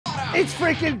It's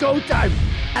freaking go time.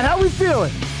 And how we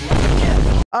feeling?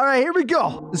 All right, here we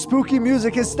go. The spooky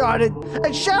music has started.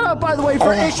 And shout out, by the way,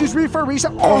 for Issues Reefer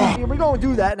Reset. We're going to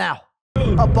do that now.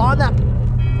 Upon that.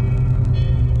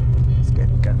 It's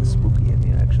getting kind of spooky in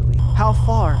here, actually. How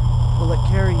far will it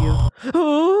carry you?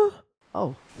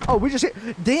 Oh, we just hit.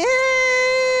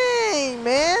 Dang,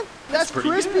 man. That's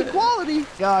crispy good. Quality.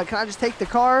 Can I just take the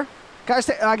car?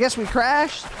 I guess we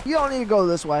crashed. You don't need to go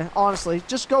this way, honestly.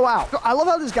 Just go out. I love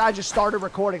how this guy just started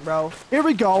recording, bro. Here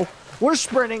we go. We're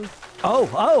sprinting.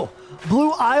 Oh.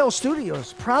 Blue Isle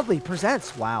Studios proudly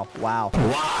presents. Wow.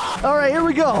 All right, here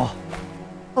we go.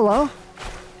 Hello?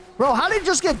 Bro, how did it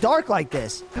just get dark like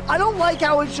this? I don't like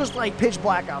how it's just like pitch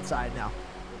black outside now.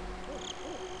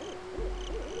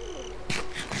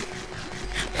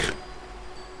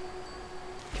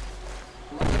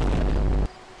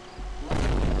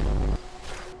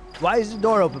 Why is the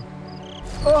door open?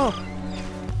 Oh,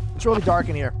 it's really dark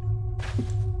in here.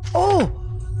 Oh,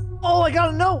 I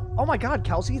gotta know. Oh my God,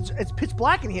 Kelsey, it's pitch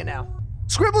black in here now.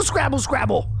 Scribble, scrabble,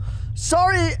 scrabble.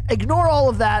 Sorry, ignore all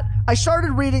of that. I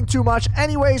started reading too much.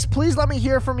 Anyways, please let me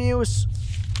hear from you.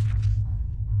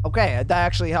 Okay, that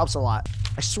actually helps a lot.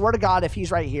 I swear to God, if he's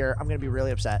right here, I'm gonna be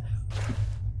really upset.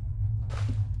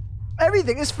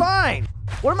 Everything is fine.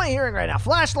 What am I hearing right now?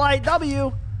 Flashlight, W.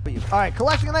 All right,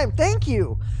 collecting a name. Thank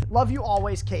you. Love you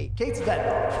always, Kate. Kate's dead.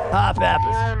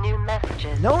 No new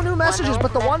messages. No new messages,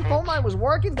 but the one phone line was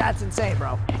working? That's insane,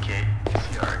 bro. Hey, Kate.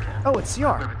 It's CR again. Oh, it's CR.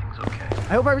 Everything's okay.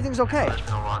 I hope everything's okay. There's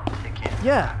been a lot to take in.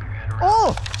 Yeah.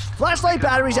 Oh! Flashlight,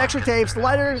 batteries, extra tapes,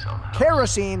 lighter,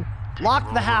 kerosene,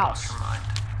 lock the house.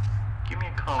 Give me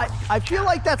a call. I feel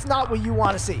like that's not what you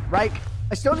want to see, right?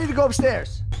 I still need to go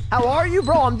upstairs. How are you,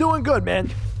 bro? I'm doing good, man.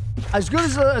 As good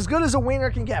as a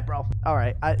wiener can get, bro. All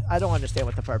right, I don't understand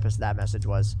what the purpose of that message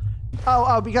was.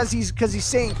 Oh, because he's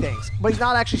saying things, but he's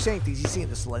not actually saying things. He's seeing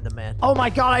the Slender Man. Oh my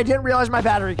God, I didn't realize my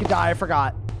battery could die. I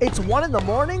forgot. It's 1 in the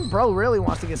morning. Bro really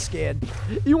wants to get scared.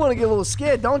 You want to get a little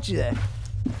scared, don't you? There.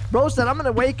 Bro said I'm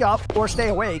gonna wake up or stay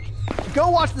awake. Go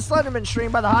watch the Slenderman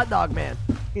stream by the Hot Dog Man.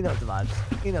 He knows the vibes.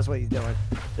 He knows what he's doing.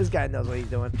 This guy knows what he's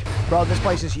doing. Bro, this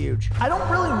place is huge. I don't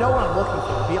really know what I'm looking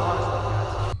for, to be honest with you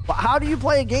guys. But how do you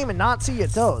play a game and not see your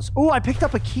toes? Ooh, I picked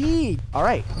up a key. All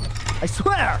right. I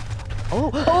swear.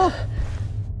 Oh.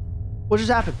 What just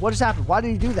happened? What just happened? Why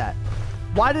did he do that?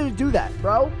 Why did he do that,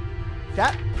 bro?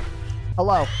 Chat?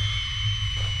 Hello.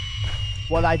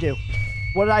 What did I do?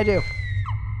 What did I do?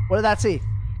 What did that see?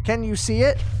 Can you see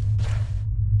it?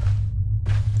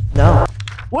 No.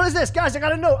 What is this? Guys, I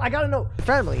gotta know.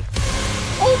 Friendly.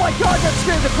 Oh my God, that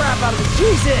scared the crap out of me.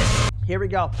 Jesus. Here we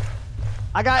go.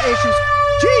 I got issues.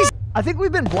 Jeez. I think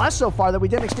we've been blessed so far that we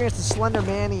didn't experience the Slender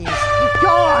Manies.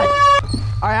 God.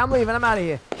 All right, I'm leaving. I'm out of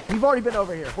here. We've already been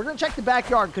over here. We're going to check the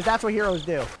backyard because that's what heroes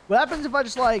do. What happens if I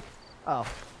just like... Oh,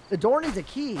 the door needs a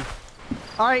key.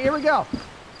 All right, here we go.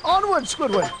 Onward,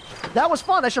 Squidward. That was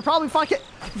fun. I should probably find it.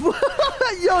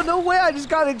 Yo, no way. I just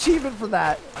got an achievement for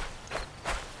that.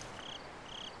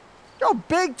 Yo,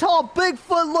 big, tall,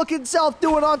 Bigfoot-looking self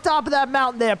doing on top of that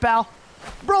mountain there, pal.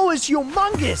 Bro is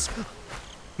humongous.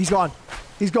 He's gone.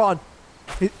 He's gone.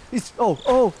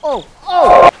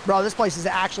 Oh. Bro, this place is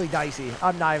actually dicey.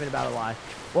 I'm not even about to lie.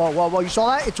 Whoa. You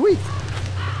saw that? It's weak.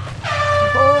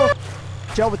 Oh.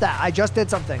 Chill with that. I just did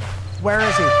something. Where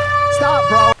is he? Stop,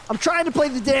 bro. I'm trying to play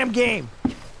the damn game.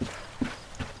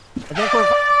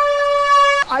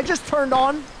 I just turned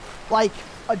on, like,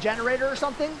 a generator or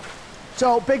something.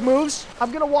 So, big moves. I'm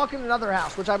going to walk in another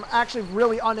house, which I'm actually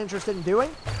really uninterested in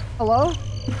doing. Hello?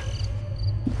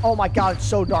 Oh my God, it's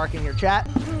so dark in here, chat.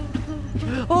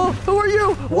 Oh, who are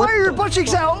you? Why are your butt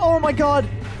cheeks out? Oh my God.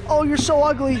 Oh, you're so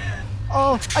ugly.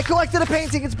 Oh, I collected a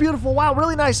painting. It's beautiful. Wow,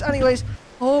 really nice. Anyways,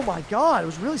 oh my God, it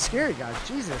was really scary, guys.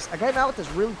 Jesus, I got out with this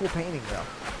really cool painting, though.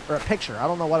 Or a picture. I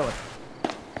don't know what it was.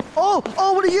 Oh,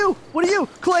 what are you? What are you?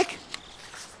 Click.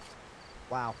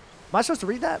 Wow. Am I supposed to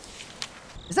read that?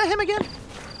 Is that him again?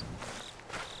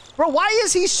 Bro, why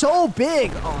is he so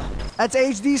big? Oh, that's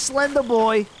HD Slender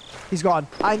Boy. He's gone.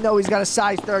 I know he's got a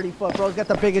size 30 foot, bro. He's got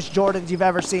the biggest Jordans you've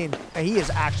ever seen. And he is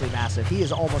actually massive. He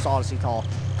is almost Audasii tall.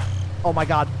 Oh my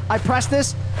God. I pressed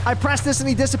this and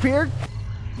he disappeared.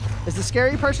 Is the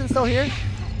scary person still here?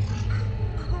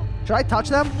 Should I touch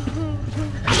them?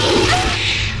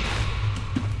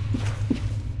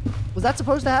 Was that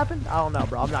supposed to happen? I don't know,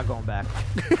 bro. I'm not going back.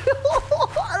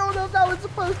 I don't know if that was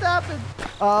supposed to happen.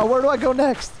 Where do I go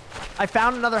next? I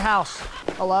found another house.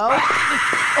 Hello?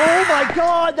 Oh my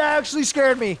God, that actually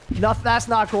scared me. No, that's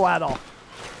not cool at all.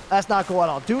 That's not cool at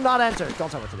all. Do not enter. Don't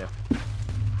tell me what to do.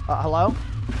 Hello?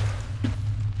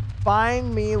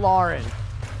 Find me, Lauren. All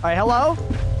right, hello?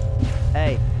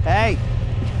 Hey.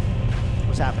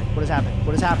 happening? What is happening?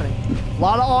 What is happening? A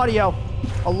lot of audio.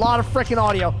 A lot of freaking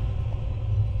audio.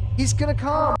 He's gonna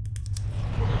come.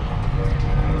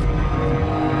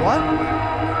 What?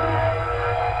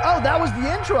 Oh, that was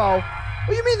the intro. What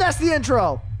do you mean that's the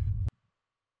intro?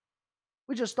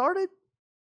 We just started?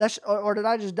 That's, or did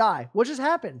I just die? What just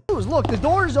happened? Look, the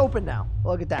door is open now.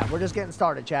 Look at that. We're just getting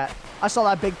started, chat. I saw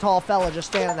that big, tall fella just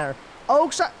standing there.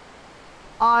 Oaks,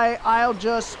 I'll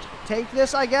just take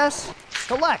this, I guess.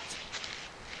 Collect.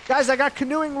 Guys, I got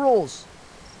canoeing rules.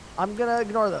 I'm going to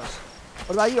ignore those.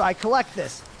 What about you? I collect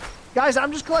this. Guys,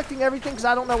 I'm just collecting everything because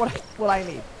I don't know what I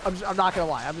need. I'm not going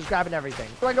to lie. I'm just grabbing everything.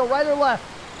 Do I go right or left?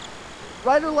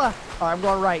 Right or left? All right, I'm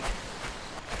going right.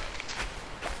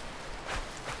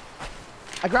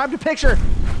 I grabbed a picture.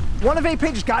 1 of 8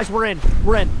 pages. Guys, we're in.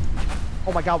 We're in.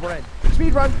 Oh my God, we're in.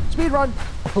 Speed run. Speed run.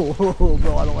 Oh,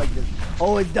 bro, I don't like this.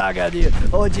 Oh, it's dark out here.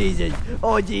 Oh, Jesus.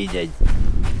 Oh, Jesus.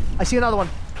 I see another one.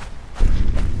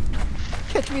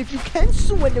 Catch me if you can,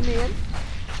 Slender Man.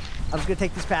 I'm just going to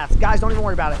take this path. Guys, don't even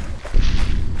worry about it.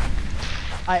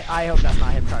 I hope that's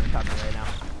not him trying to touch me right now.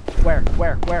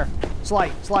 Where?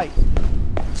 Slight.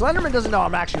 Slenderman doesn't know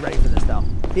I'm actually ready for this, though.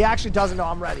 He actually doesn't know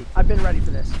I'm ready. I've been ready for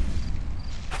this.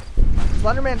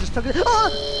 Slenderman just took it. Ah!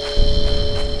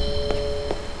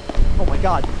 Oh my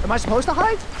God. Am I supposed to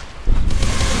hide?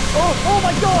 Oh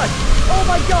my God. Oh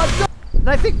my God. No. And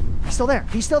I think he's still there.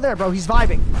 He's still there, bro. He's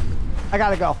vibing. I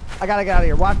gotta go. I gotta get out of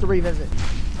here. We'll have to revisit.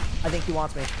 I think he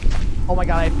wants me. Oh my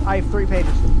God. I have 3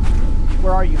 pages.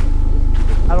 Where are you?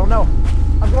 I don't know.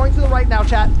 I'm going to the right now,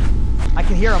 chat. I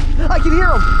can hear him. I can hear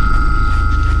him.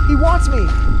 He wants me.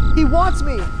 He wants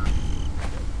me.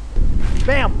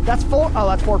 Bam. That's 4. Oh,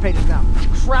 that's 4 pages now.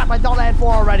 Crap. I thought I had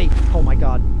 4 already. Oh my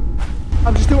God.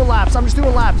 I'm just doing laps. I'm just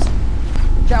doing laps.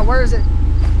 Chat, where is it?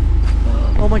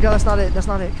 Oh my God. That's not it. That's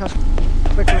not it.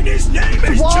 Quickly. And his name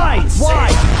is Why? Why?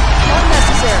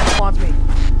 Unnecessary. He wants me.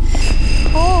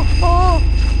 Oh.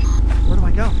 Where do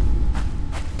I go?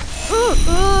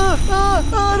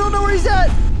 I don't know where he's at.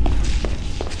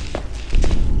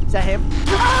 Is that him?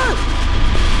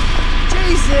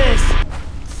 Jesus.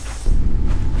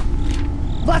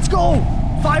 Let's go.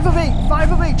 5 of 8.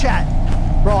 5 of 8, chat.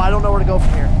 Bro, I don't know where to go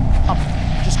from here. Up.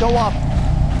 Just go up.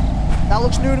 That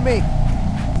looks new to me.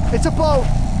 It's a boat.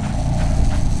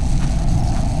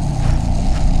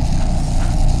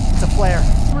 It's a flare.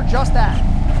 We're just at.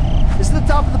 This is the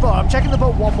top of the boat. I'm checking the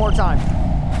boat one more time.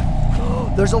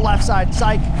 There's a left side.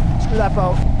 Psych. Screw that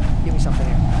boat. Give me something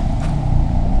here.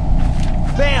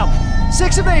 Bam.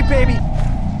 6 of 8, baby.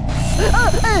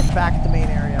 Back at the main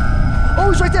area. Oh,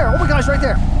 he's right there. Oh my God, he's right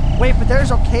there. Wait, but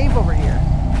there's a cave over here.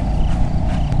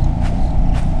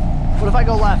 What if I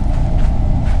go left?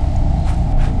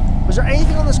 Was there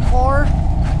anything on this car?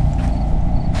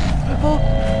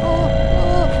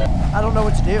 I don't know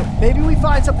what to do. Maybe we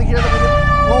find something here that we didn't.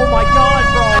 Oh my God,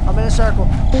 bro. I'm in a circle.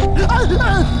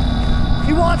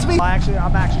 He wants me.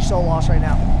 I'm actually so lost right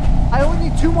now. I only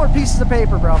need 2 more pieces of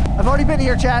paper, bro. I've already been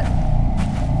here, chat.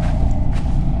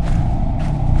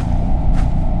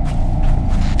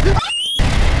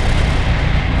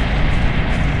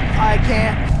 I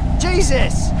can't.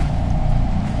 Jesus.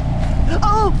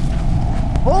 Oh.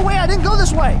 Oh, wait, I didn't go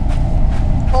this way.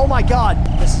 Oh my God.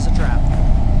 This is a trap.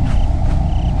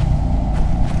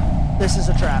 This is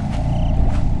a trap.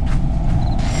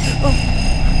 Oh.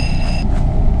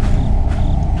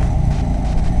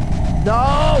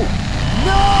 No!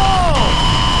 No!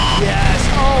 Yes!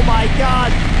 Oh my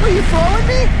God! Are you throwing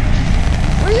me?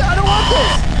 I don't want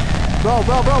this! Bro,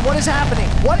 what is happening?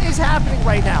 What is happening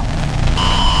right now?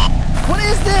 What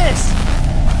is this?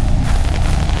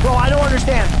 Bro, I don't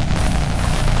understand.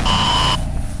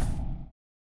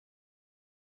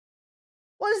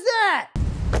 What is that?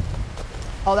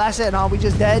 Oh, that's it, huh? We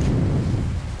just dead?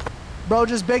 Bro,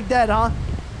 just big dead, huh?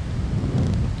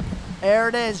 There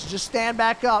it is. Just stand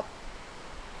back up.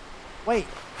 Wait.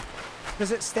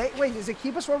 Does it stay? Wait, does it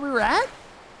keep us where we were at?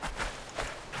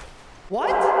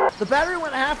 What? The battery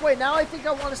went halfway. Now I think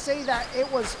I want to say that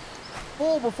it was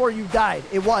full before you died.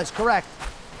 It was, correct.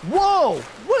 Whoa!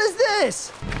 What is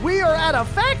this? We are at a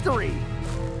factory.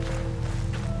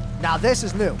 Now this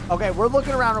is new. Okay, we're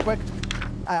looking around real quick.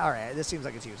 All right, this seems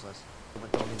like it's useless.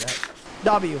 Don't need that.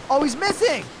 W. Oh, he's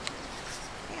missing.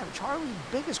 Damn, Charlie's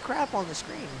big as crap on the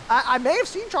screen. I may have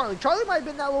seen Charlie. Charlie might have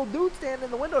been that little dude standing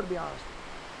in the window, to be honest.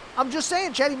 I'm just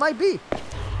saying, Chad, he might be.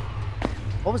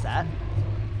 What was that?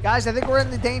 Guys, I think we're in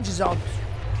the danger zone.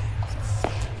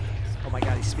 Oh my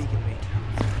God, he's speaking to me.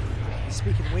 He's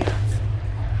speaking wiener.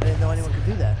 I didn't know anyone could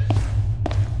do that.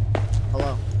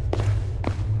 Hello.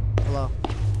 Hello.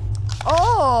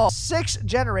 Oh! 6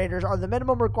 generators are the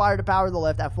minimum required to power the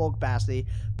lift at full capacity.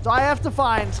 So I have to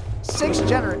find 6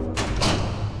 generators.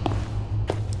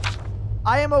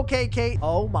 I am okay, Kate.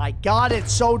 Oh my God,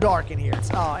 it's so dark in here.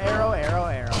 Oh, arrow, arrow,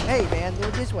 arrow. Hey, man, do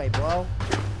it this way, bro.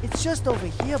 It's just over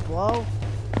here, bro.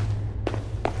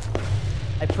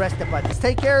 I pressed the button. Let's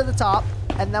take care of the top,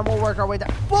 and then we'll work our way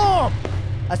down. Boom!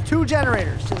 That's 2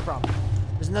 generators to the problem.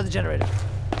 There's another generator.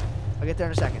 I'll get there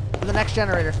in a second. To the next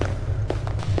generator.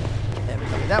 There we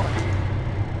go. Get that one.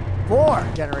 4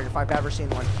 generator if I've ever seen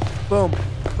one. Boom.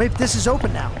 Wait, this is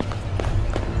open now.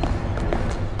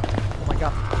 Oh my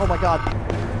God. Oh my God.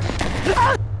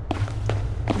 Ah!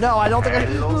 No, I don't think I...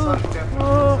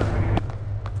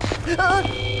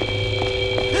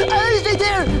 Stay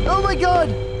there! Oh my God!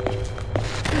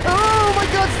 Oh my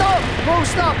God, stop! Whoa,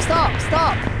 stop, stop,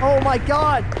 stop! Oh my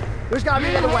God! There's gotta be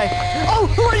another way. Oh,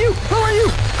 who are you? Who are you?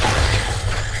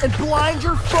 And blind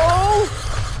your foe?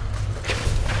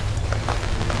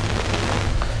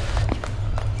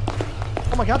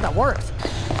 Oh my God, that worked.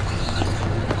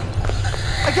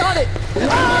 I got it!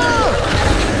 Ah!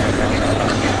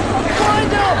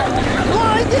 Blind him!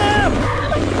 Blind him!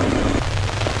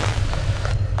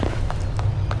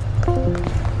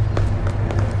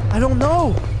 I don't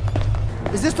know.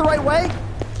 Is this the right way?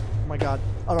 Oh my God,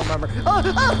 I don't remember.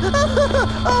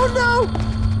 Oh no!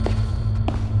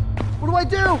 What do I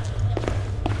do?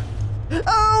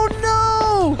 Oh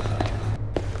no!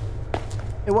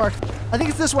 It worked. I think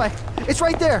it's this way. It's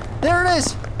right there. There it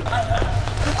is.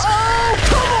 Oh,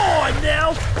 come on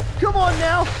now. Come on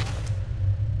now.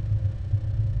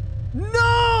 No!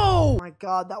 Oh my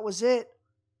God, that was it.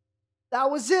 That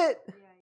was it.